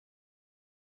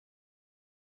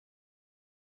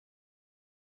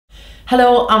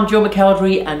Hello, I'm Joe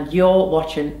McElderry and you're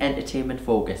watching Entertainment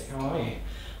Focus. How are you?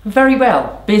 I'm very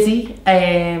well, busy,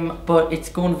 but it's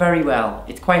going very well.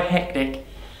 It's quite hectic,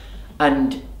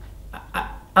 and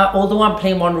although I'm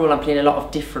playing one role, I'm playing a lot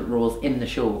of different roles in the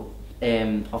show.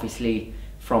 Obviously,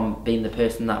 from being the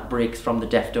person that breaks from the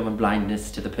deaf, dumb and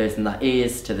blindness to the person that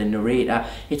is, to the narrator.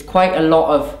 It's quite a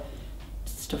lot of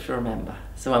stuff to remember,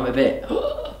 so I'm a bit...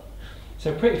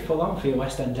 So pretty full on for your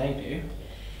West End debut.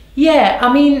 Yeah,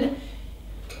 I mean,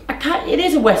 it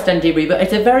is a West End debut, but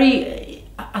it's a very,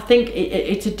 I think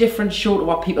it's a different show to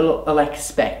what people will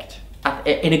expect,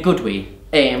 in a good way.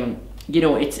 You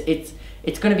know,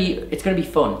 it's gonna be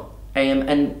fun,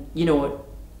 and you know,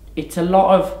 it's a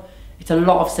lot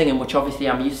of singing, which obviously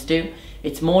I'm used to.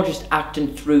 It's more just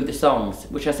acting through the songs,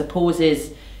 which I suppose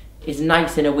is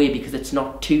nice in a way because it's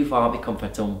not too far out of my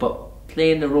comfort zone, but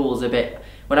playing the roles a bit.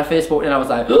 When I first walked in, I was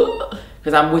like,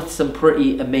 because I'm with some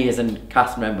pretty amazing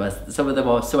cast members. Some of them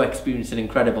are so experienced and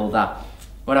incredible that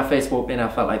when I first walked in, I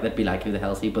felt like they'd be like, who the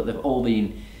hell's he? But they've all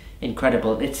been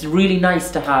incredible. It's really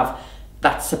nice to have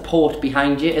that support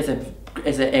behind you as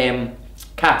a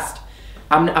cast.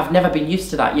 I've never been used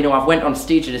to that. You know, I've went on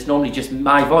stage and it's normally just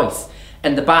my voice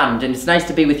and the band, and it's nice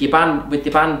to be with your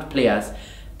band players,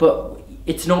 but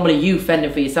it's normally you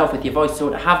fending for yourself with your voice. So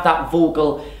to have that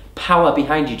vocal power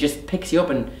behind you just picks you up,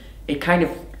 and it kind of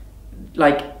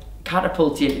like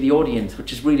catapults you into the audience,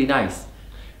 which is really nice.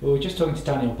 Well, we were just talking to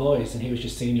Daniel Boyce and he was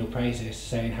just singing your praises,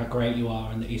 saying how great you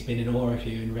are and that he's been in awe of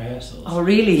you in rehearsals. Oh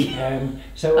really?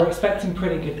 So we're expecting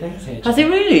pretty good things here. Has he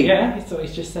really? Yeah, that's what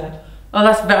he's just said. Oh,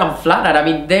 I'm flattered. I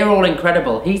mean, they're all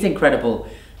incredible. He's incredible.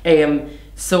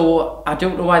 So I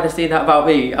don't know why they're saying that about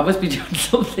me. I must be doing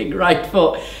something right,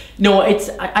 but no,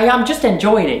 I am just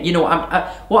enjoying it. You know,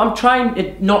 what I'm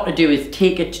trying not to do is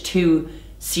take it too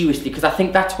seriously, because I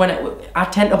think that's when I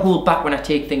tend to hold back when I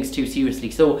take things too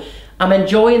seriously. So I'm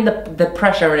enjoying the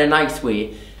pressure in a nice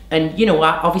way, and you know,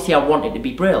 obviously I want it to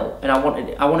be brilliant, and I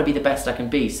want to be the best I can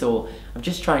be. So I'm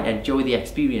just trying to enjoy the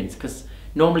experience, because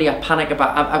normally I panic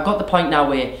about. I've got the point now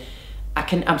where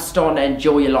I'm starting to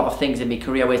enjoy a lot of things in my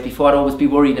career, whereas before I'd always be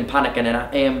worried and panicking,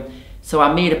 and so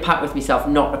I made a pact with myself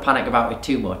not to panic about it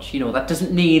too much. You know, that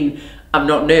doesn't mean I'm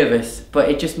not nervous, but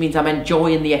it just means I'm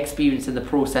enjoying the experience and the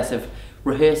process of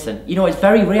rehearsing. You know, it's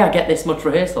very rare I get this much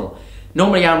rehearsal.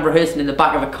 Normally I'm rehearsing in the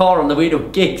back of a car on the way to a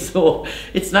gig, so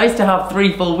it's nice to have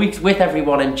 3 full weeks with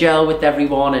everyone and gel with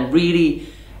everyone and really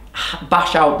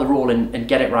bash out the role and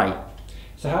get it right.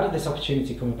 So how did this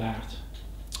opportunity come about?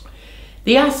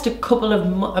 They asked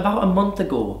about a month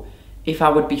ago if I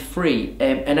would be free,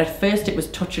 and at first it was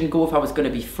touch and go if I was going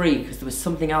to be free, because there was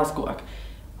something else going.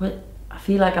 Well, I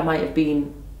feel like I might have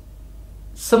been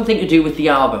something to do with the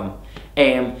album,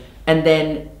 and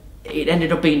then it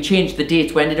ended up being changed, the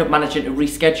dates. We ended up managing to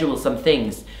reschedule some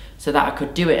things so that I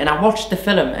could do it. And I watched the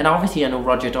film, and obviously I know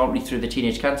Roger Daltrey through the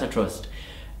Teenage Cancer Trust,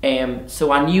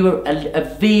 so I knew a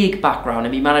vague background,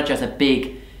 and my manager's a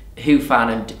big Who fan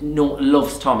and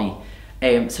loves Tommy.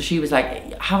 So she was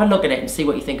like, have a look at it and see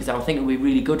what you think, because I think it would be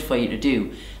really good for you to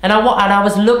do. And I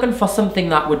was looking for something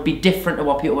that would be different to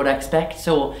what people would expect.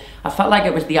 So I felt like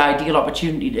it was the ideal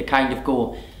opportunity to kind of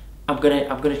go, I'm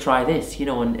gonna try this, you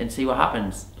know, and see what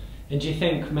happens. And do you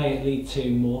think, may it lead to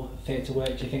more theatre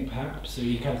work, do you think, perhaps? Or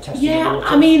you kind of testing the waters?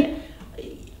 I mean,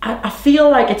 I feel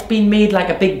like it's been made like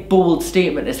a big bold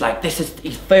statement. It's like, this is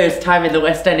his first time in the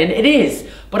West End, and it is.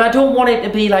 But I don't want it to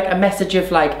be like a message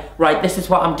of like, right, this is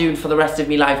what I'm doing for the rest of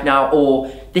my life now,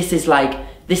 or this is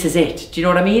it. Do you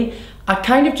know what I mean? I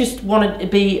kind of just want it to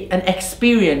be an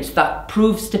experience that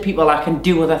proves to people I can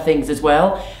do other things as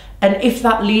well. And if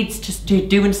that leads to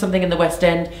doing something in the West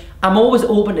End, I'm always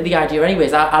open to the idea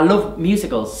anyways. I love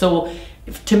musicals, so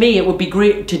to me it would be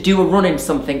great to do a run in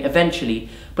something eventually,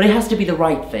 but it has to be the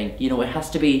right thing. You know, it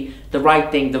has to be the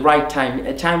right thing, the right time,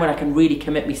 a time when I can really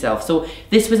commit myself. So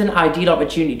this was an ideal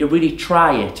opportunity to really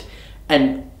try it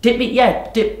and put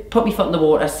my foot in the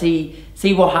water, see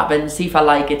what happens, see if I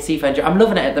like it, see if I enjoy it. I'm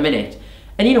loving it at the minute.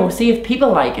 And you know, see if people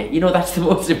like it. You know, that's the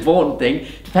most important thing.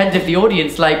 Depends if the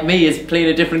audience, like me, is playing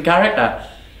a different character.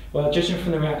 Well, judging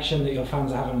from the reaction that your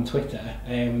fans are having on Twitter,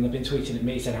 they've been tweeting at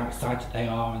me saying how excited they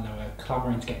are, and they were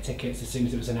clamouring to get tickets as soon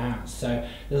as it was announced. So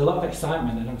there's a lot of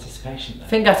excitement and anticipation there.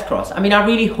 Fingers crossed. I mean, I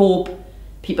really hope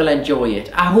people enjoy it.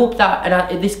 I hope that,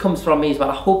 and this comes from me as well,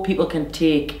 I hope people can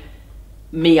take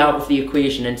me out of the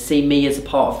equation and see me as a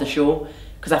part of the show,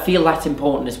 because I feel that's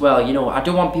important as well. You know, I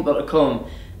don't want people to come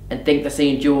and think they're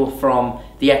seeing Joe from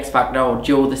the X Factor or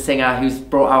Joe the singer who's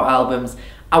brought out albums.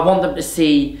 I want them to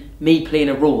see me playing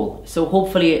a role. So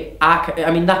hopefully, I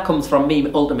mean, that comes from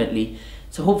me ultimately.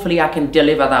 So hopefully I can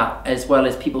deliver that, as well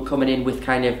as people coming in with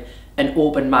kind of an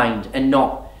open mind and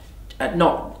not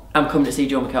I'm coming to see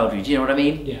Joe McElderry. Do you know what I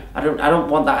mean? Yeah. I don't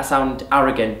want that to sound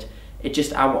arrogant. It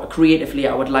just creatively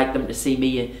I would like them to see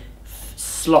me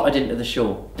slotted into the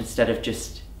show instead of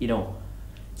just, you know.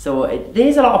 So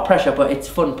there's a lot of pressure, but it's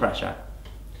fun pressure.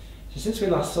 So since we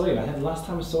last saw you, I think the last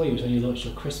time I saw you was when you launched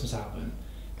your Christmas album,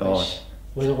 which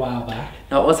was a while back.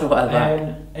 That was a while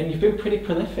back. And you've been pretty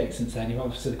prolific since then. You've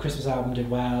obviously, the Christmas album did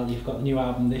well, you've got the new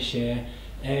album this year.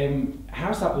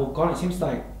 How's that all gone? It seems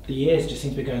like the years just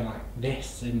seem to be going like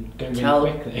this and going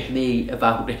really quickly. Tell me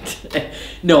about it.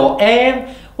 No,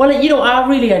 well, you know,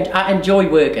 I enjoy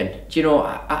working. Do you know,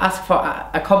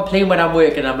 I complain when I'm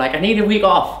working. I'm like, I need a week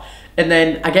off, and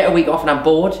then I get a week off and I'm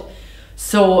bored.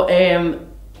 So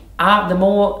the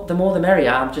more the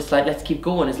merrier. I'm just like, let's keep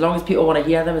going. As long as people want to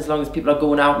hear them, as long as people are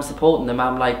going out and supporting them,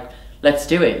 I'm like, let's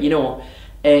do it, you know.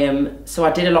 So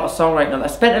I did a lot of songwriting on it. I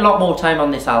spent a lot more time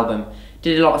on this album.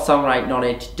 Did a lot of songwriting on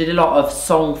it. Did a lot of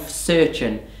song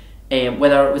searching,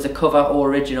 whether it was a cover or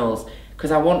originals, because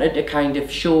I wanted to kind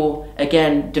of show,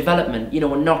 again, development, you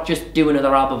know, and not just do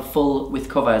another album full with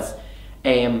covers.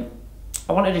 I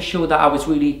wanted to show that I was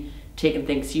really taking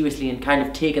things seriously and kind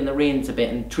of taking the reins a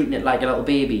bit and treating it like a little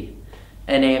baby.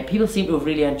 And people seem to have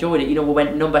really enjoyed it. You know, we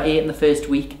went number 8 in the first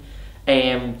week.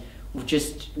 We're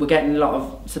getting a lot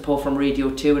of support from Radio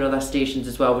 2 and other stations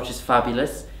as well, which is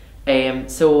fabulous.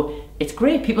 So it's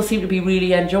great. People seem to be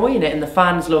really enjoying it, and the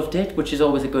fans loved it, which is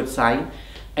always a good sign.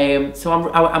 So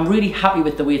I'm really happy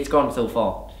with the way it's gone so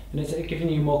far. And is it giving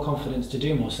you more confidence to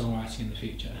do more songwriting in the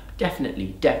future?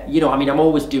 Definitely. You know, I mean, I'm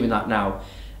always doing that now.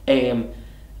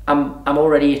 I'm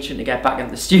already itching to get back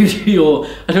into the studio.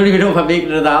 I don't even know if I'm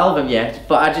making another album yet,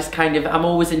 but I just I'm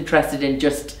always interested in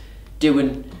just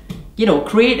doing, you know,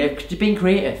 being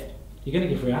creative. You're going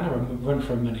to give Rihanna a run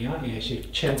for her money, aren't you?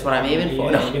 That's what I'm aiming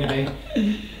for. Yeah, you're going to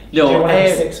be... No,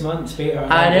 6 months, beat her.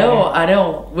 I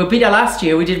know. We beat her last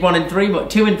year. We did 1 in 3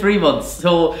 months, 2 in 3 months.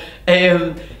 So,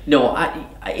 no,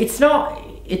 it's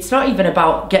not even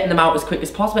about getting them out as quick as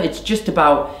possible. It's just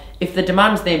about, if the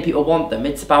demand's there and people want them,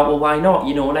 it's about, well, why not?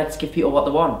 You know, let's give people what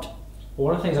they want. Well,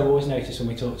 one of the things I've always noticed when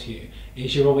we talk to you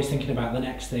is you're always thinking about the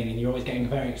next thing, and you're always getting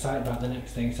very excited about the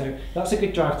next thing. So that's a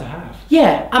good drive to have.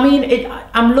 Yeah, I mean,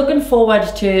 I'm looking forward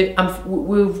to.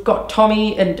 We've got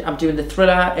Tommy, and I'm doing the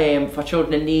Thriller for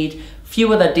Children in Need.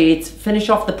 Few other dates. Finish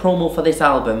off the promo for this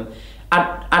album.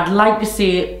 I'd like to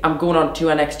say I'm going on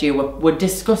tour next year. We're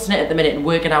discussing it at the minute and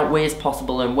working out ways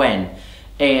possible and when.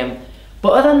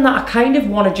 But other than that, I kind of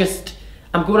want to just.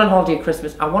 I'm going on holiday at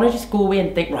Christmas. I want to just go away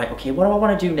and think, right, okay, what do I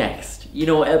want to do next? You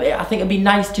know, I think it'd be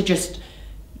nice to just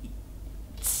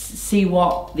see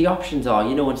what the options are,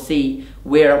 you know, and see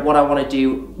what I want to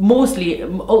do.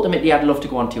 Ultimately, I'd love to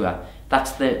go on tour.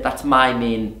 That's my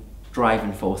main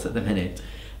driving force at the minute.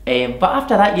 But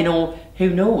after that, you know,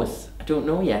 who knows? I don't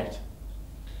know yet.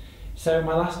 So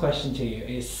my last question to you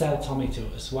is, sell Tommy to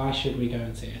us. Why should we go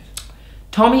and see it?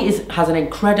 Tommy has an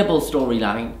incredible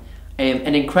storyline.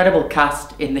 An incredible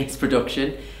cast in this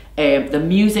production. The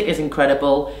music is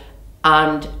incredible,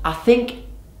 and I think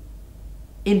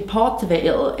in parts of it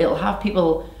it'll have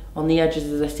people on the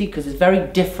edges of their seat, because it's very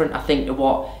different, I think, to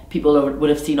what people would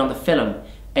have seen on the film.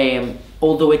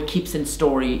 Although it keeps it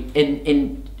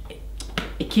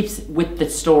keeps with the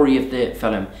story of the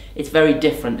film. It's very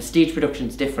different. The stage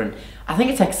production's different. I think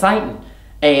it's exciting,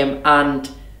 and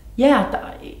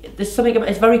yeah, there's something about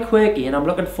it's very quirky, and I'm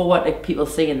looking forward to people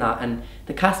seeing that. And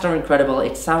the cast are incredible.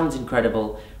 It sounds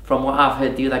incredible from what I've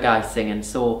heard the other guys singing.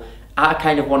 So I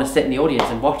kind of want to sit in the audience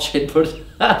and watch it, but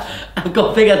I've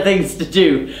got bigger things to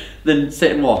do than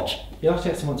sit and watch. You'll have to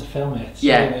get someone to film it. So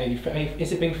yeah.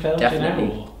 Is it being filmed? Definitely.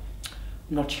 You know, or?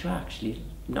 I'm not sure actually.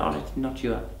 No, not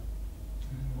sure.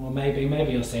 Well,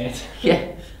 maybe you'll see it.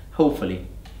 Yeah, hopefully.